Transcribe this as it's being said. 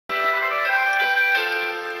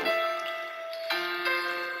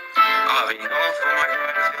be off for my girl,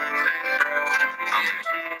 it's feeling lit, bro. I'm a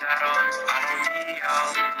G, I don't need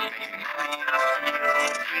y'all. Baby,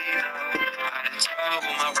 I had a talk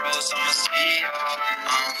with my bros, I'ma see y'all.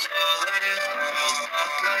 I'm flawless,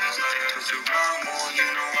 they took the wrong move, you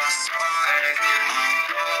know I saw it. I'm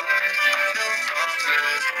flawless, I feel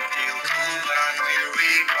thoughtless. Feel cool, but I know you're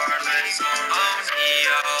regardless. I don't see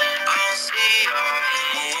y'all, I don't see y'all.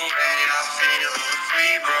 Move away, I feel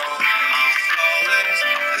free, bro. I'm flawless,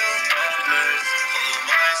 I feel thoughtless. Follow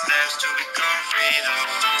my steps to become free, though.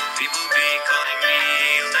 People be calling me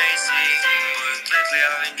lazy, but lately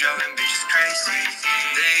I've been driving bitches crazy.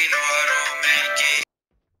 They know I don't make it.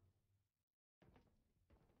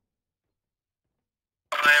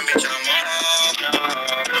 Bitch, I'm off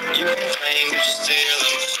now. You can claim bitch, still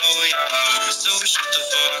I'm so young. So shut the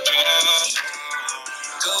fuck up.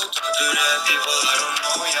 Go talk to the people I don't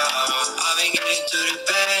know, y'all. I've been getting to the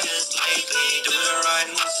best lately. Do the right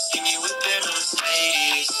moves to see me whipping on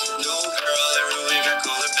Mercedes. No girl, every week I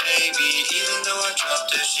call her baby. Even though I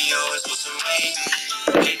dropped her, she always wants a maybe.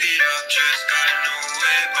 Keep it up, just gotta know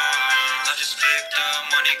it. I just flipped up,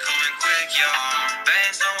 money coming quick, y'all.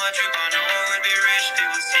 Bands on my drip, I know I would be rich.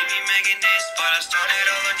 People see me making this, but I started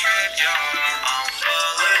all a trip, y'all. I'm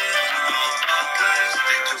flawless, I'm thoughtless.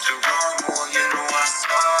 They took the wrong move, you know I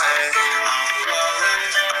saw it. I'm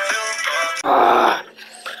flawless, feel thoughtless.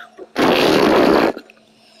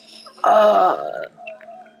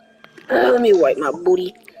 Let me wipe my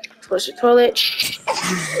booty. Flush the toilet.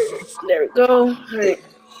 There we go. Alright.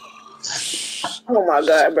 Oh my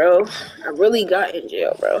god, bro. I really got in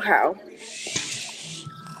jail, bro. How?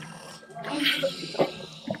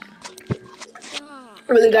 I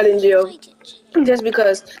really got in jail just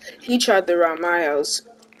because he tried to rob my house.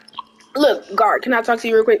 Look, guard, can I talk to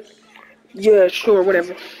you real quick? Yeah, sure,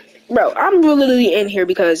 whatever. Bro, I'm really in here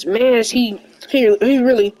because, man, he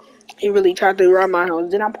really tried to rob my house.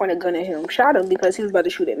 Then I pointed a gun at him, shot him because he was about to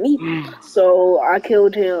shoot at me. So I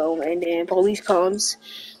killed him, and then police comes.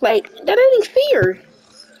 Like, that ain't fair.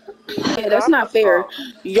 Yeah, that's not fair.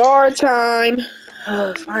 Yard time.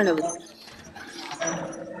 Finally.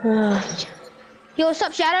 Yo, what's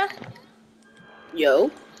up, Shadow? Yo.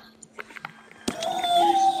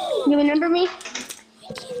 You remember me?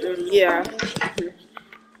 Yeah.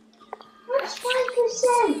 What's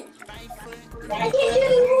 5%? I can't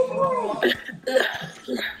do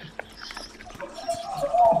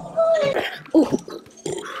it. Ooh.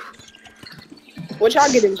 What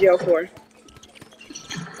y'all get in jail for?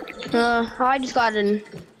 I just got in.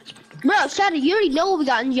 Bro, Shadow, you already know what we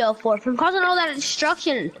got in jail for. From causing all that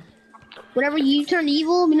destruction. Whenever you turned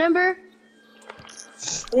evil, remember?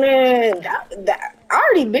 Man, I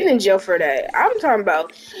already been in jail for that. I'm talking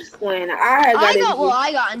about when I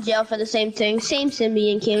got in jail for the same thing. Same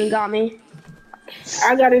Symbian came and got me.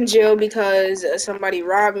 I got in jail because somebody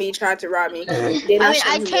robbed me, tried to rob me. Then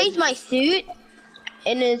I changed my suit,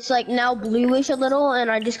 and it's like now bluish a little, and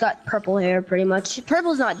I just got purple hair pretty much.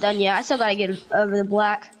 Purple's not done yet. I still gotta get over the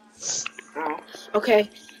black. Oh, okay.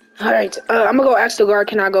 All right. I'm gonna go ask the guard.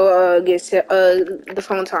 Can I go get the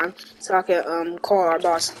phone time so I can call our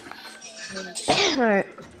boss? All right.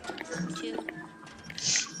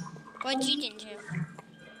 What you didn't do?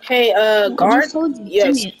 Hey, guard.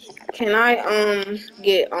 Yes. Symbian. Can I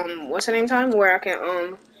get what's the name time where I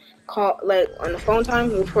can call like on the phone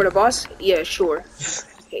time for the boss? Yeah, sure.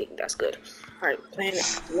 Okay, that's good. All right. Plan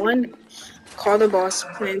 1. Call the boss.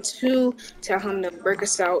 Plan 2. Tell him to break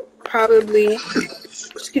us out. Probably.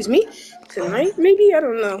 Excuse me. Tonight, maybe. I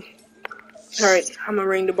don't know. All right. I'm gonna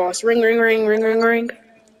ring the boss. Ring, ring, ring, ring, ring, ring.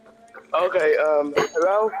 Okay.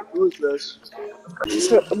 Hello. Who's this?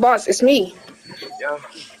 Boss, it's me. Yeah.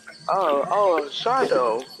 Oh,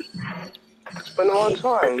 Shadow. It's been a long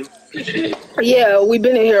time. Yeah, we've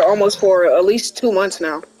been in here almost for at least 2 months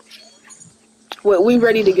now. We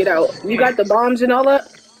ready to get out. You got the bombs and all that?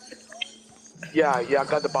 Yeah, I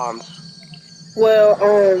got the bombs. Well,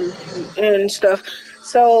 and stuff.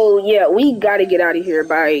 So yeah, we gotta get out of here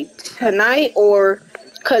by tonight, or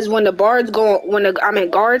cause when the guards go, when the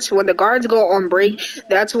guards go on break,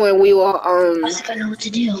 that's when we will I think I know what to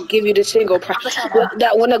do. give you the single.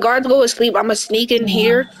 That when the guards go to sleep, I'ma sneak in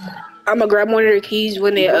here. I'ma grab one of their keys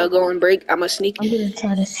when they go on break. I'ma sneak. I'm gonna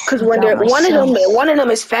try to. Cause when they're one of them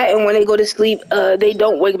is fat, and when they go to sleep, they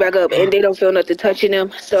don't wake back up, and they don't feel nothing touching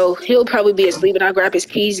them. So he'll probably be asleep, and I grab his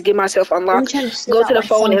keys, get myself unlocked, go to the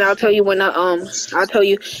phone, and I'll tell you when I'll tell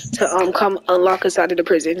you to come unlock us out of the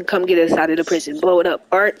prison, come get us out of the prison, blow it up.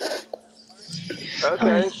 All right.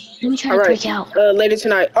 Okay. Let me try to break out. Later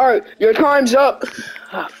tonight. All right, your time's up.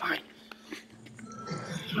 Ah, fine.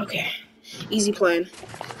 Okay. Easy plan.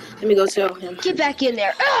 Let me go tell him. Get back in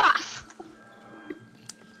there. Ah!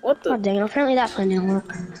 What the? Oh dang it! Apparently that plan didn't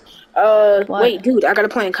work. What? Wait, dude, I got a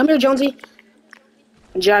plan. Come here, Jonesy.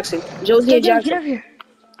 Jackson. Jonesy and Get Jackson. over here.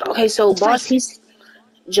 Okay, so Let's boss, fight.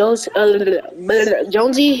 Jonesy,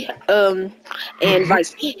 and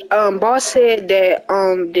Vice. Boss said that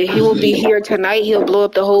he will be here tonight. He'll blow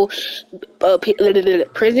up the whole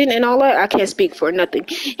prison and all that. I can't speak for nothing.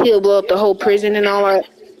 He'll blow up the whole prison and all that.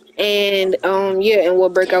 And yeah, and we'll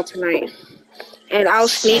break out tonight. And I'll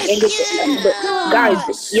sneak and get but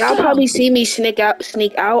guys, y'all Get probably him. see me sneak out.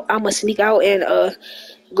 I'ma sneak out and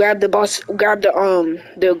grab the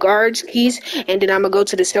guard's keys, and then I'ma go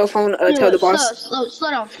to the cell phone, tell the boss.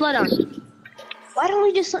 Slow down. Why don't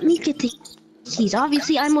we just let me get the keys?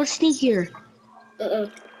 Obviously, I'm more sneakier.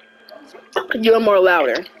 You're more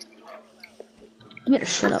louder. You better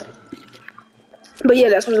shut up. But yeah,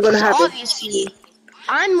 that's what's gonna So happen. obviously,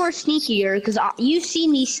 I'm more sneakier because you see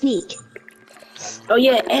me sneak. Oh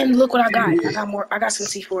yeah, and look what I got. I got more. I got some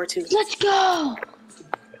C4 too. Let's go.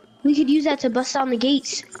 We could use that to bust down the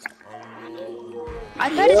gates. I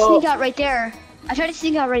tried to sneak out right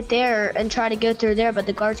there. And try to go through there, but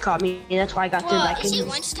the guards caught me, and that's why I got through back Is in. it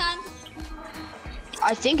lunchtime?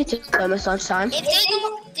 I think it's almost lunchtime. If there's no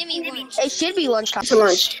more, give me lunch. It should be lunchtime. To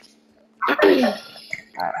lunch.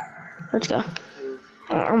 Let's go.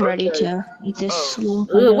 I'm ready to eat this. Ugh,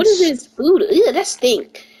 what is this food? Ew, that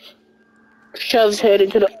stink. Shoves head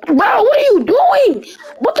into the. Bro, what are you doing?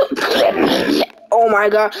 What the? Oh my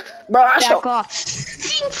god, bro! Back off.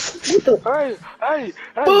 What the? Hey,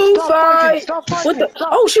 Food stop fight! fighting, stop fighting, What the? stop.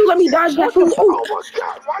 Oh shoot! Let me dodge that food. Oh Oh. my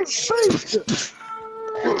god, my face!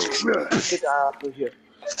 Get out of here.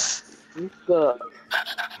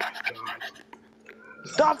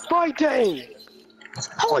 Stop fighting!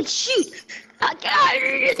 Holy shoot!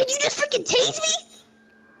 Did you just freaking tase me?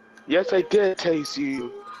 Yes, I did taste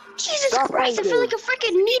you. Jesus Stop Christ! I fighting. feel like a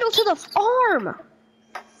freaking needle to the arm.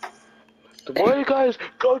 Why you guys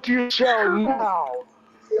go to your shell now?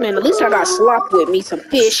 Man, at least I got slop with me, some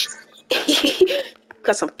fish.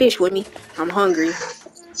 Got some fish with me. I'm hungry.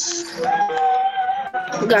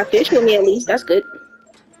 Got fish with me at least. That's good.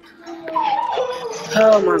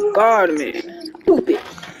 Oh my god, man. Stupid.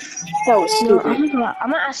 That was stupid. I'm gonna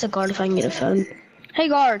ask the guard if I can get a phone. Hey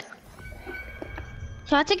guard.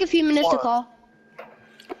 Can I take a few minutes to call?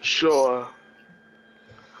 Sure.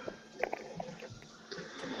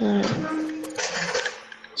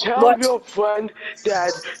 Tell What? your friend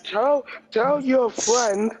that tell your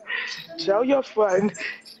friend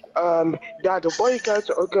that the bodyguards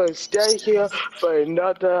are gonna stay here for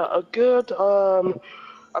another good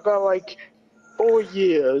about like 4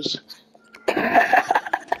 years. Chaos.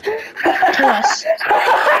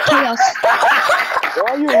 Why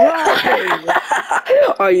are you laughing?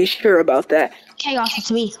 Are you sure about that? Chaos, it's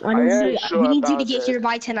me. I am sure We need you to about get it. here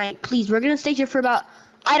by tonight. Please, we're gonna stay here for about,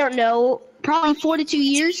 I don't know, probably 4 to 2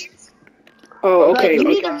 years. Oh, But okay. you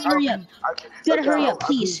need to hurry up. You gotta hurry up,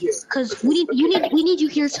 please. Cause we need you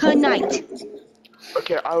here tonight.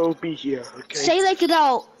 Okay, I will be here. Okay. Say like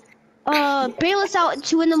about bail us out at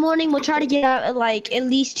 2 in the morning. We'll try to get out at like at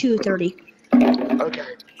least 2:30. Okay.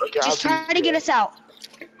 Just try to get us out.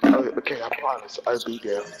 Okay, I promise I'll be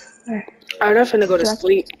there. I'm not finna go to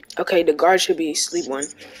sleep. Okay, the guard should be asleep one.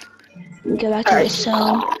 Go back to my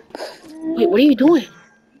cell. Wait, what are you doing?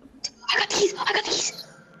 I got the keys.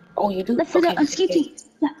 Oh, you do? Look for the escape key.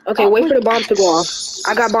 Yeah. Okay, wait for the bombs to go off.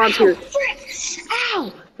 I got bombs here.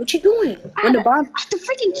 Ow! What you doing? When the bomb? The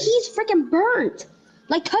freaking keys freaking burned.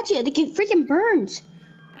 Like touch it, it freaking burns.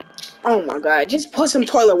 Oh my god, just put some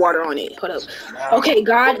toilet water on it. Hold up. Okay,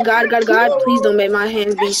 God, please don't make my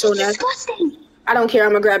hands be so nasty. Disgusting. I don't care, I'm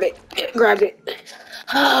gonna grab it. Grab it.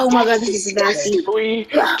 Oh my god, this is nasty. 3,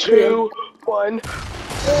 2, 1.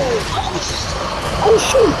 Oh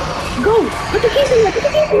shoot! Go! Put the keys in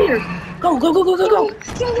here! Go! Go. We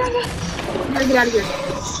gotta get out of here.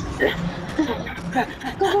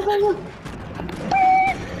 Go.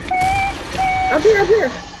 Up here!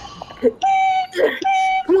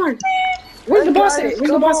 Come on! Where's the boss at?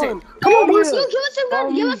 Come on, boss! Give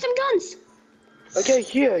us some guns. Okay,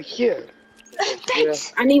 here.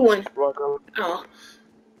 Thanks. I need one. Welcome. Oh,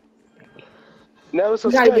 Now it's we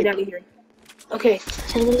a gotta stake. get out of here. Okay.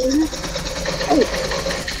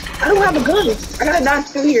 Oh, I don't have a gun. I gotta dodge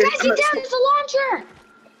through here. Guys, get down. It's a launcher.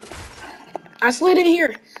 I slid in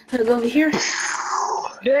here. I'm gonna go over here.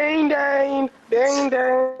 Ding dang.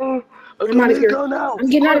 Okay, I'm out of here. go now. I'm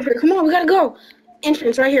getting out of here. Come on, we gotta go.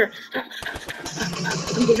 Entrance right here.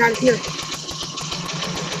 I'm getting out of here.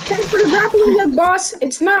 Thanks for the grappling hook, boss.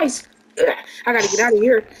 It's nice. I gotta get out of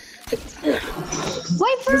here.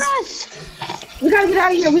 Wait for us. We gotta get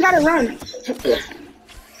out of here. We gotta run.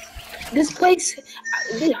 This place,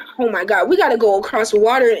 Oh my God, we gotta go across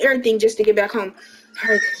water and everything just to get back home. All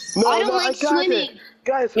right. No, I don't no, like I got swimming. it.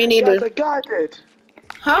 Guys, Me neither. guys, I got it.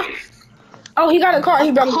 Huh? Oh, he got a car.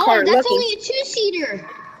 He brought a car. That's Lucky. only a 2-seater.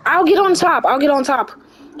 I'll get on top.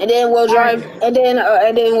 And then we'll drive. And then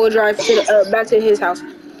we'll drive to the, back to his house.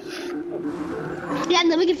 Yeah, and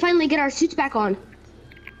then we can finally get our suits back on.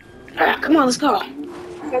 Come on, let's go.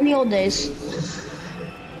 From the old days.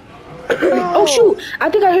 Oh shoot! I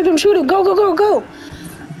think I heard them shooting. Go, go, go, go!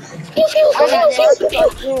 Pew, pew, pew, pew, pew,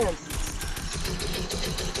 pew.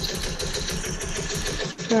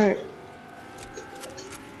 Alright.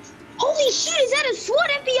 Holy shit, is that a SWAT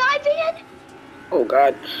FBI van? Oh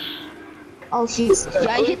God. Oh shoot. Yeah,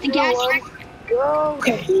 I hit the gas. Go.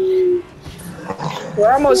 Okay.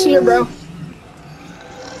 We're almost here, bro.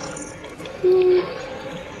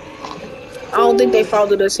 I don't think they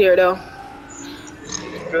followed us here though.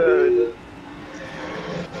 Good.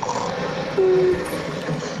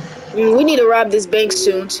 We need to rob this bank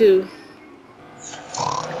soon too.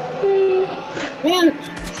 Man,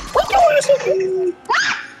 what the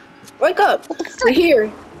wake up! We're here.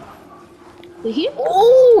 We're here?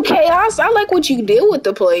 Oh, Chaos! I like what you did with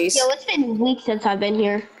the place. Yo, it's been weeks since I've been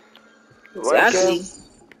here. Exactly.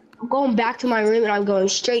 I'm going back to my room and I'm going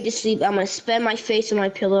straight to sleep. I'm gonna spend my face on my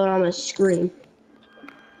pillow and I'm gonna scream.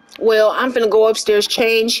 Well, I'm gonna go upstairs,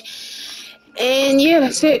 change, and yeah,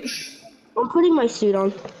 that's it. I'm putting my suit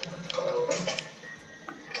on.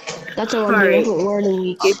 That's all I'm doing. I haven't worn in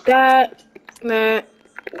weeks. Get that.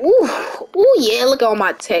 Ooh, yeah, look at all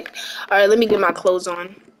my tech. All right, let me get my clothes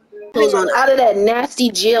on. Out of that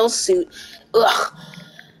nasty jail suit. Ugh.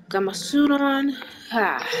 Got my suit on.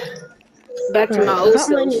 Back to my old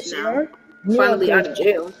self now. Finally out of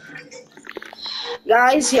jail.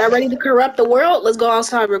 Guys, y'all ready to corrupt the world? Let's go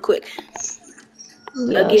outside real quick.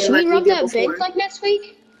 Yeah. Again, Should like we rob did that before. bank like next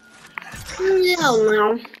week? Hell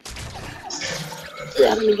no.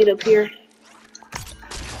 Yeah, let me get up here.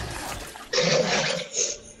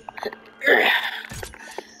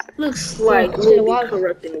 Looks like we'll be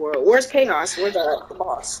corrupting the world. Where's Chaos? Where's the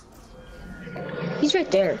boss? He's right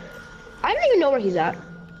there. I don't even know where he's at.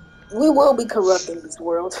 We will be corrupting this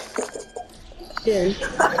world. Soon.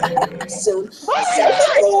 Soon.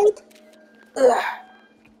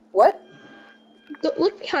 What?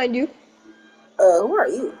 Look behind you. Who are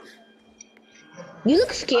you? You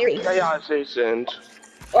look scary. Chaos Agent.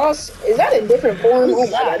 Oh, is that a different form? Oh my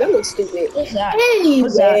God, that looks stupid. What's that?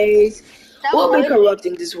 Anyways, we'll be wood?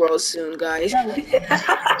 corrupting this world soon, guys. So we should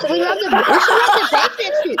rob the bank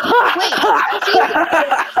next week. Wait,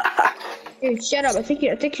 I think. Dude, shut up. I think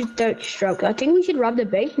your throat stroke. I think we should rob the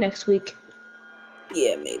bank next week.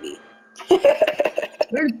 Yeah, maybe.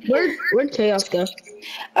 Where'd Chaos go?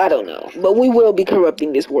 I don't know, but we will be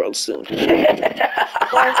corrupting this world soon.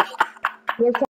 We're